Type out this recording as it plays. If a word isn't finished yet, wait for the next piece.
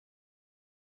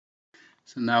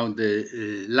So now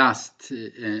the last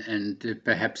and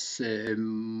perhaps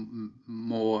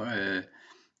more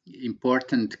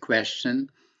important question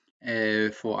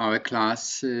for our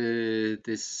class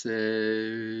this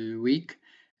week.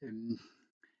 Um,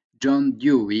 John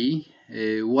Dewey,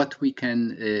 what we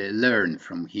can learn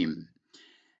from him.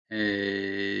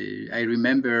 I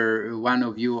remember one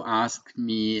of you asked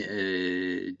me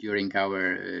during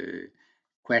our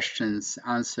questions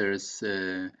answers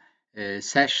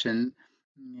session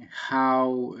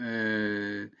how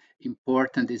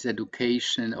important is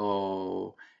education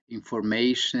or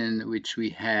information which we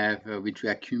have which we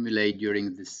accumulate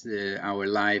during this our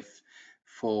life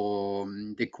for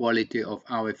the quality of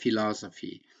our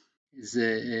philosophy.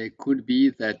 Could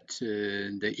be that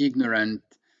the ignorant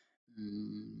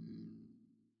mm,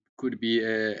 could be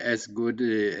as good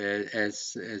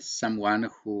as someone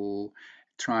who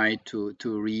tried to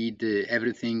read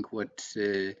everything what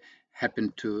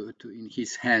happened to in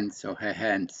his hands or her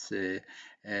hands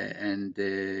and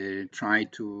try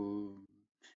to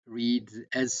read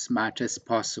as much as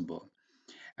possible.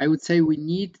 I would say we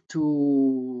need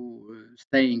to,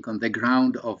 staying on the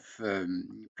ground of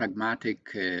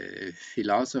pragmatic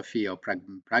philosophy or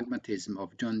pragmatism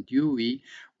of John Dewey,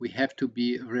 we have to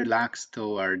be relaxed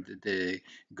toward the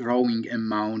growing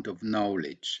amount of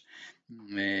knowledge.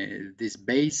 These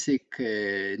basic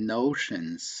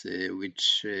notions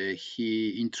which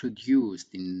he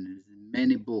introduced in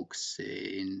many books,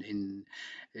 in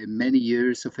many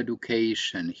years of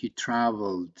education. He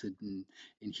traveled in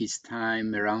his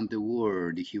time around the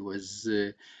world. He was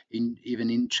even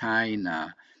in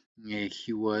China.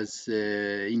 He was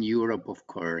in Europe, of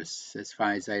course. As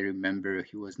far as I remember,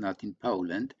 he was not in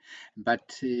Poland.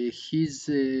 But his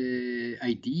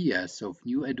ideas of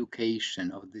new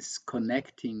education, of this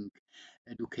connecting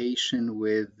education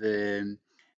with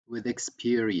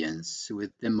experience,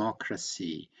 with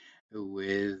democracy,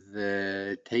 with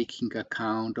taking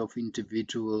account of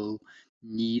individual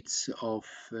needs of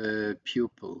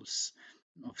pupils,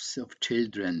 of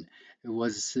children,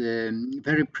 was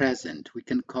very present. We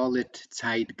can call it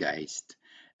zeitgeist.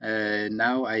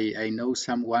 Now I know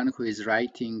someone who is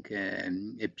writing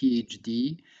a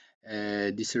PhD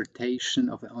dissertation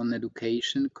on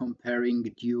education, comparing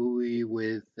Dewey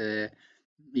with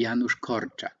Janusz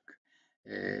Korczak.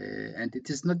 And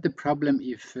it is not the problem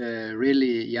if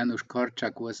really Janusz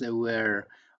Korczak was aware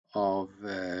of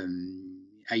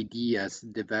ideas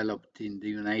developed in the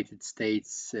United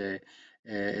States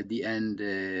at the end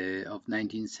of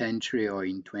 19th century or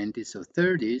in 20s or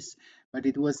 30s, but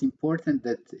it was important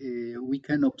that we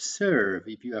can observe,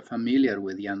 if you are familiar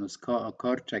with Janusz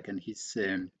Korczak and his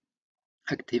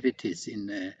activities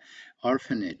in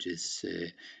orphanages,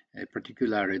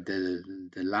 particularly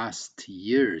the last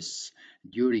years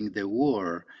during the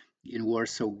war. In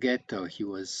Warsaw Ghetto, he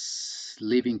was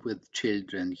living with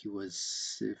children. He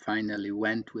was finally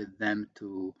went with them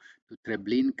to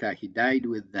Treblinka. He died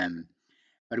with them.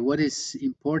 But what is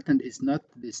important is not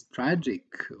this tragic,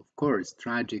 of course,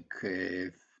 tragic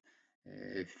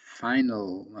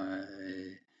final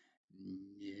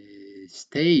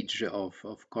stage of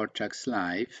Korczak's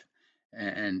life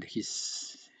and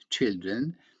his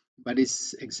children, but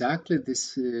it's exactly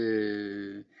this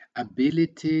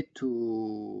ability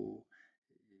to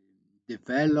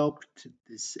developed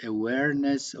this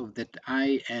awareness of that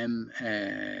I am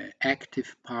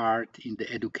active part in the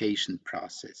education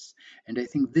process, and I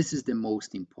think this is the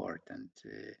most important.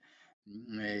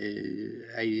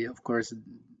 I, of course,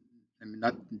 I'm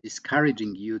not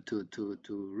discouraging you to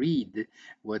read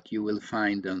what you will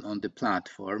find on the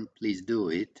platform. Please do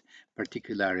it,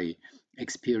 particularly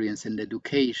experience and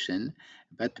education.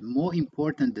 But more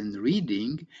important than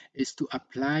reading is to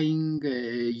applying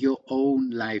your own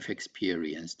life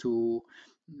experience, to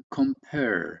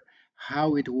compare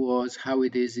how it was, how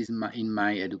it is in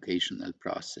my educational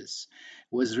process.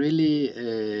 Was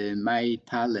really my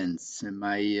talents,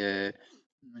 my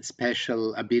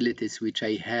special abilities which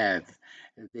I have.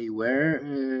 They were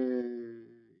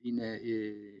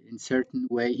in certain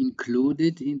way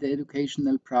included in the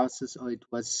educational process, or it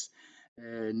was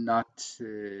not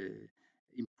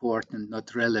important,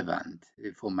 not relevant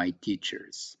for my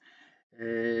teachers.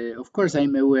 Of course,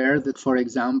 I'm aware that, for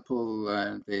example,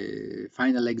 the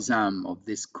final exam of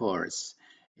this course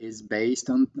is based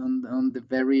on the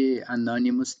very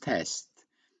anonymous test.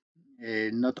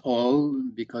 Not all,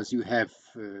 because you have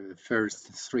first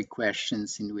three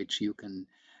questions in which you can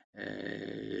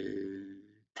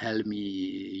tell me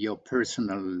your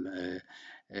personal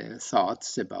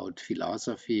thoughts about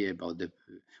philosophy, about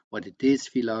what it is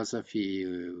philosophy,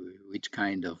 which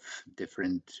kind of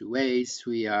different ways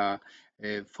we are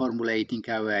formulating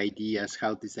our ideas,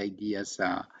 how these ideas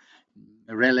are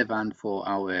relevant for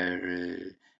our,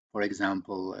 for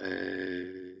example,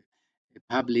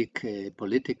 public,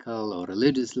 political, or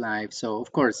religious life. So,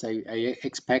 of course, I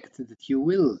expect that you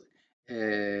will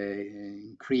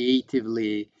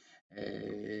creatively,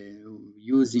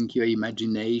 using your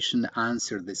imagination,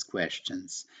 answer these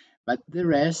questions. But the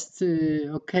rest,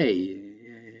 okay,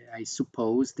 I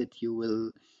suppose that you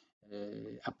will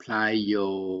apply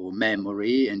your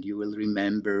memory and you will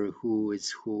remember who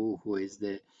is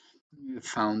the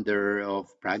founder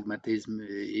of pragmatism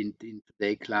in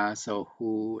today's class, or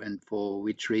who and for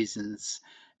which reasons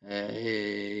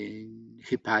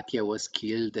Hypatia was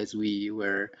killed, as we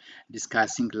were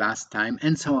discussing last time,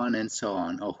 and so on and so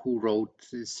on, or who wrote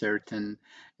certain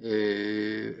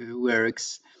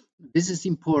works. This is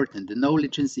important, the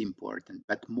knowledge is important,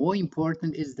 but more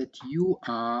important is that you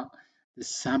are the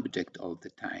subject all the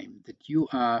time, that you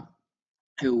are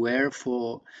aware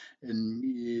for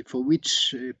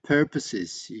which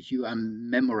purposes you are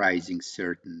memorizing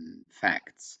certain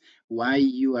facts, why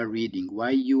you are reading,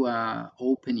 why you are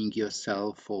opening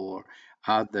yourself for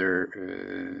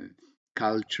other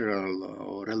cultural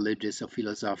or religious or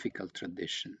philosophical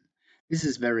tradition. This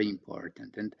is very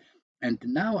important. And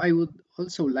now I would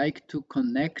also like to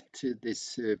connect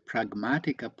this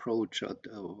pragmatic approach of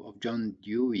John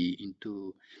Dewey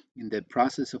in the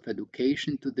process of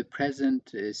education to the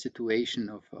present situation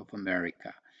of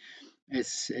America.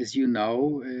 As you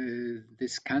know,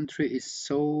 this country is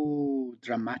so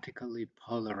dramatically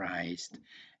polarized.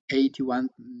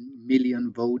 81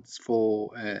 million votes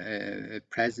for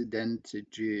President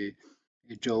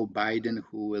Joe Biden,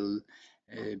 who will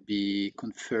be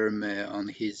confirmed on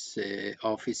his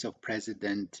office of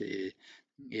president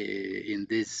in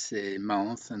this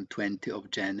month on 20th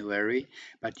of January,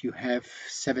 but you have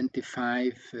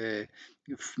 75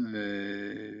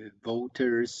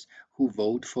 voters who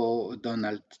vote for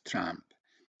Donald Trump.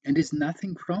 And there's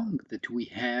nothing wrong that we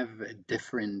have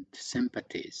different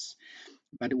sympathies.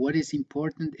 But what is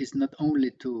important is not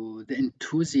only to the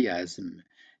enthusiasm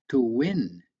to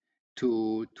win,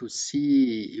 to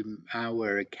see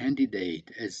our candidate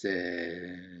as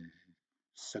a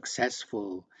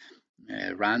successful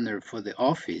runner for the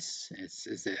office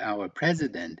as our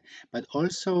president, but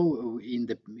also in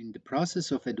the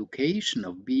process of education,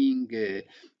 of being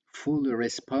fully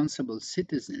responsible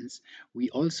citizens,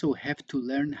 we also have to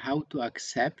learn how to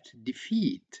accept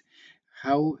defeat.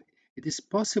 How it is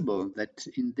possible that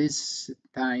in this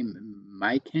time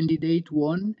my candidate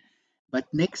won,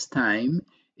 but next time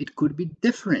it could be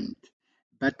different.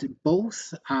 But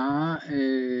both are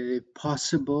a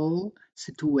possible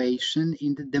situation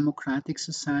in the democratic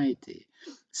society.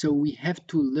 So we have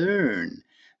to learn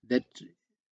that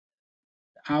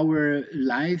our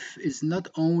life is not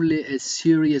only a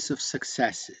series of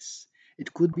successes,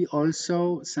 it could be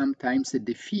also sometimes a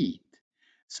defeat.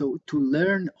 So to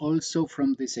learn also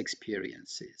from these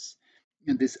experiences.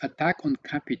 And this attack on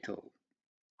capital,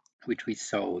 which we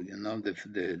saw,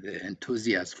 the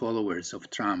enthusiast followers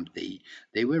of Trump,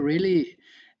 they were really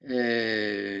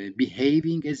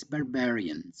behaving as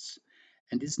barbarians,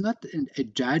 and it's not a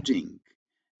judging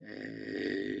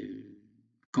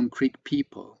concrete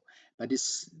people, but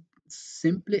it's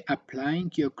simply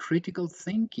applying your critical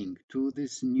thinking to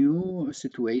this new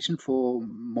situation for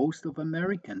most of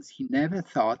Americans. He never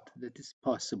thought that it's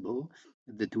possible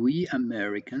that we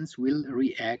Americans will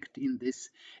react in this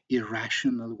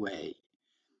irrational way.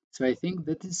 So I think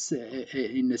that is,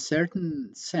 in a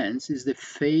certain sense, is the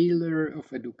failure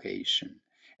of education.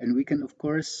 And we can, of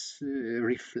course,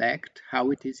 reflect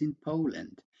how it is in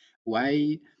Poland.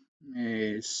 Why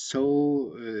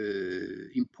so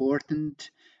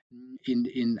important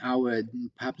in our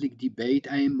public debate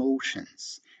are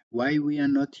emotions. Why we are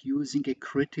not using a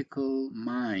critical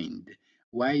mind.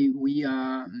 Why we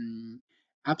are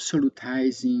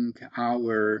absolutizing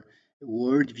our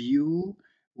worldview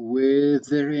with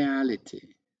the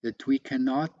reality, that we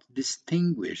cannot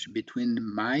distinguish between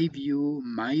my view,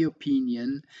 my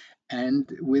opinion,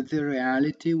 and with the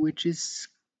reality, which is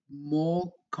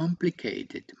more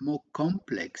complicated, more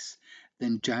complex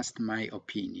than just my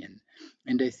opinion.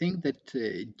 And I think that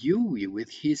Dewey,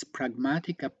 with his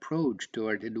pragmatic approach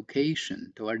toward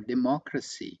education, toward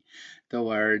democracy,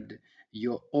 toward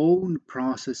your own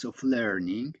process of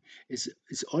learning, is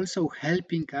also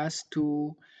helping us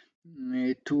to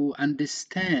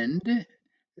understand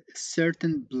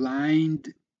certain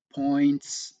blind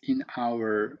points in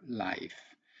our life.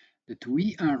 that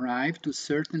we arrive to a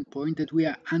certain point that we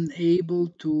are unable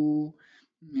to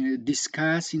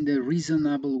discuss in a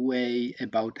reasonable way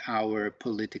about our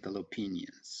political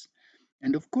opinions.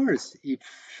 And of course, if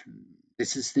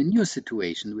this is the new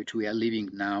situation which we are living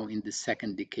now in the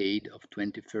second decade of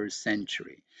 21st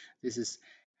century, this is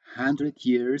 100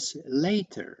 years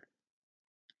later.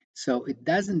 So it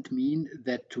doesn't mean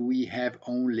that we have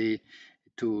only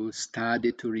to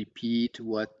study to repeat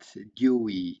what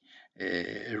Dewey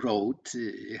wrote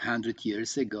 100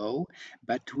 years ago,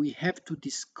 but we have to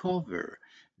discover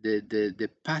the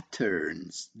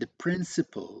patterns, the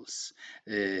principles,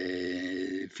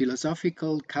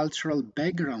 philosophical, cultural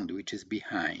background which is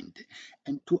behind,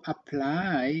 and to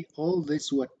apply all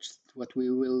this what we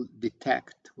will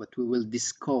detect, what we will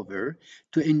discover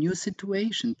to a new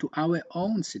situation, to our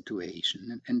own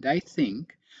situation. And I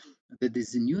think that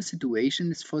this new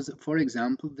situation is, for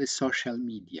example, the social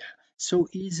media. So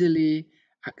easily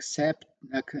accept,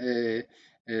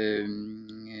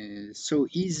 so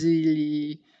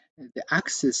easily the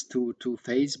access to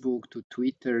Facebook, to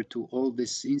Twitter, to all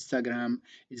this Instagram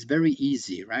is very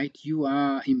easy, right? You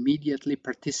are immediately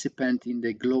participant in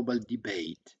the global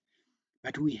debate.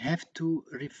 But we have to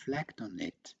reflect on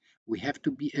it. We have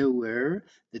to be aware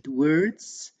that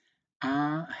words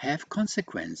have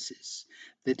consequences,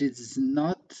 that it is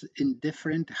not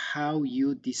indifferent how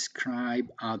you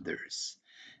describe others.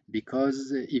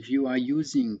 Because if you are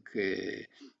using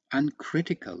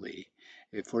uncritically,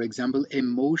 for example,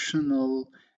 emotional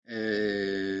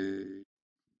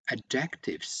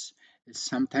adjectives,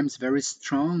 sometimes very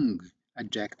strong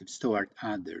adjectives toward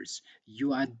others,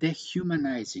 you are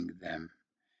dehumanizing them.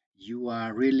 You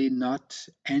are really not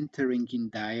entering in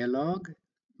dialogue,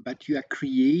 but you are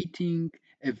creating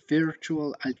a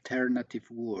virtual alternative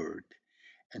world.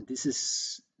 And this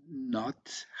is not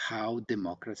how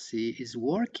democracy is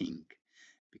working,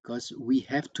 because we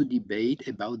have to debate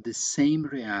about the same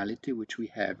reality which we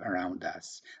have around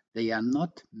us. They are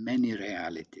not many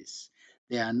realities.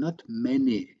 There are not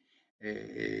many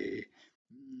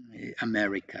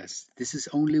Americas. This is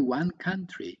only one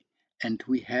country, and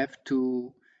we have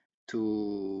to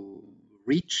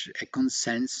reach a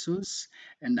consensus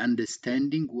and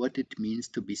understanding what it means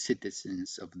to be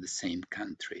citizens of the same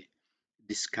country,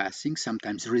 discussing,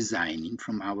 sometimes resigning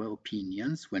from our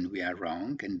opinions when we are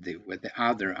wrong, and where the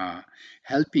other are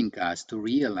helping us to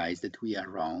realize that we are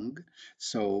wrong.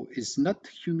 So it's not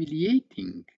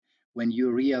humiliating when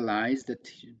you realize that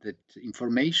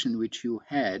information which you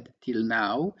had till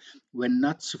now were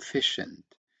not sufficient.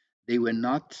 They were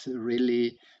not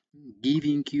really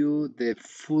giving you the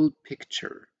full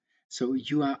picture. So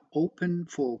you are open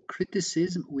for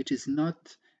criticism, which is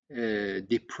not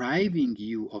depriving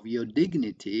you of your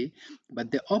dignity, but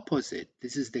the opposite.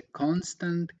 This is the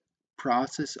constant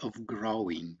process of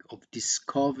growing, of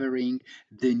discovering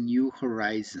the new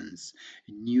horizons,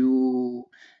 new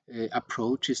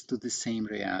approaches to the same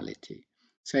reality.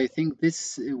 So I think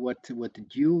this what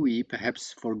Dewey,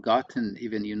 perhaps forgotten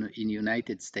even in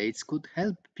United States, could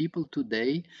help people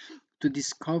today to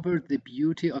discover the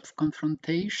beauty of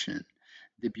confrontation,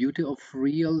 the beauty of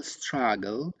real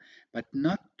struggle, but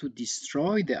not to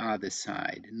destroy the other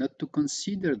side, not to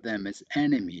consider them as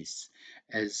enemies,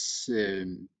 as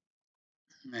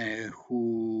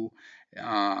who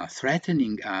are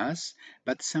threatening us,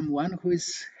 but someone who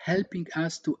is helping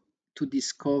us to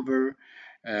discover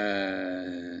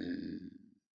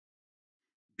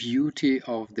beauty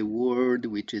of the world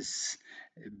which is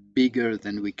bigger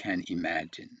than we can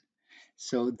imagine.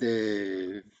 So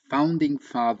the founding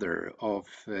father of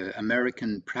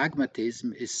American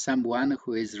pragmatism is someone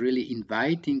who is really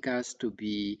inviting us to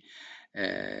be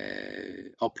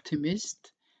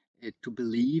optimist, to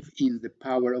believe in the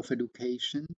power of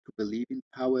education, to believe in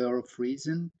power of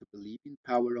reason, to believe in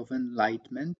power of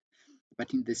enlightenment,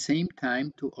 but in the same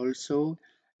time to also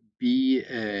be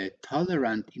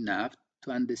tolerant enough to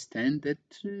understand that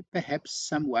perhaps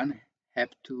someone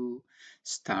have to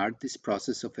start this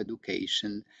process of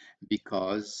education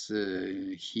because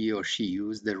he or she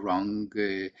used the wrong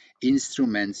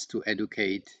instruments to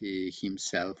educate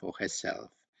himself or herself.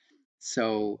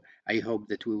 So I hope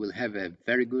that we will have a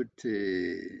very good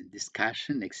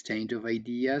discussion, exchange of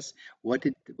ideas. What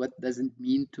does it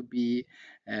mean to be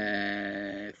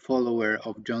a follower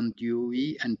of John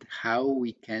Dewey, and how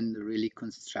we can really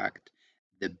construct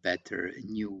the better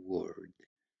new world.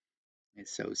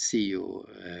 So see you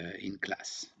in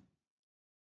class.